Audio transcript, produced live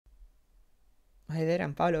Hi there,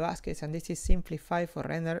 I'm Pablo Vasquez, and this is Simplify for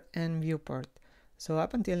Render and Viewport. So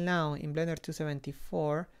up until now in Blender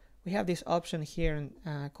 274 we have this option here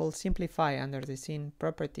called Simplify under the scene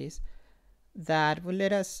properties that will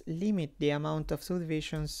let us limit the amount of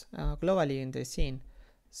subdivisions globally in the scene.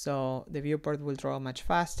 So the viewport will draw much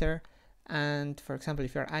faster, and for example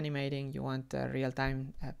if you're animating, you want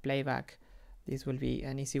real-time playback, this will be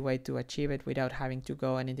an easy way to achieve it without having to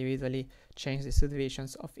go and individually change the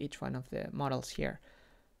subdivisions of each one of the models here.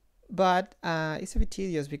 But it's a bit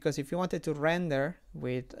tedious, because if you wanted to render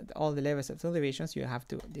with all the levels of subdivisions, you have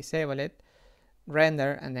to disable it,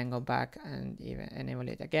 render, and then go back and even enable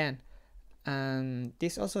it again. And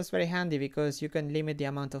this also is very handy because you can limit the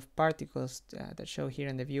amount of particles that show here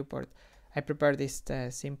in the viewport. I prepared this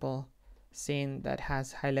simple scene that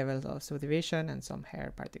has high levels of subdivision and some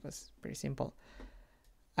hair particles, pretty simple.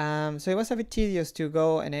 So it was a bit tedious to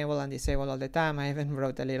go enable and disable all the time. I even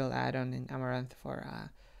wrote a little add-on in Amaranth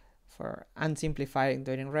for unsimplifying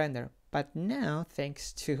during render. But now,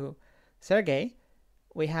 thanks to Sergey,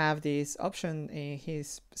 we have this option.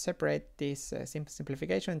 He's separate this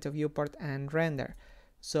simplification to viewport and render.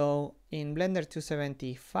 So in Blender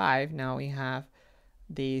 275 now we have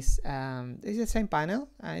this. This is the same panel.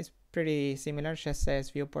 It's pretty similar. Just says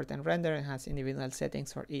viewport and render and has individual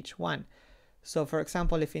settings for each one. So for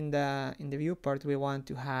example, if in the viewport we want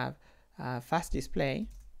to have fast display,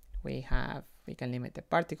 we can limit the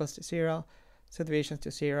particles to 0, subdivisions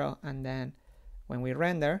to 0, and then when we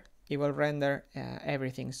render, it will render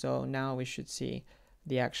everything. So now we should see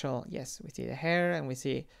the actual, yes, we see the hair and we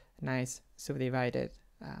see nice subdivided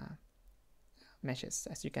meshes.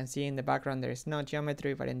 As you can see in the background, there is no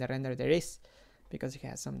geometry, but in the render there is, because it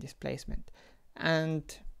has some displacement. And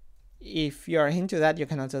if you're into that, you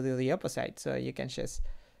can also do the opposite. So you can just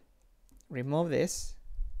remove this,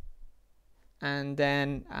 and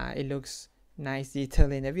then it looks nice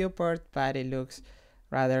detail in the viewport, but it looks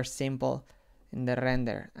rather simple in the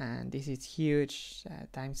render, and this is huge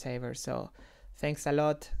time saver. So thanks a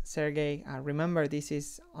lot, Sergey. Remember, this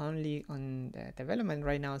is only on the development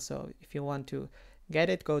right now, so if you want to get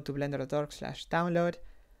it, go to blender.org/download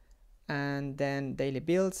and then daily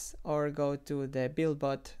builds, or go to the build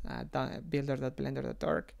bot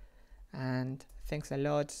builder.blender.org. And thanks a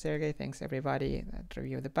lot, Sergey. Thanks everybody that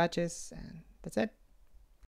reviewed the patches, and that's it.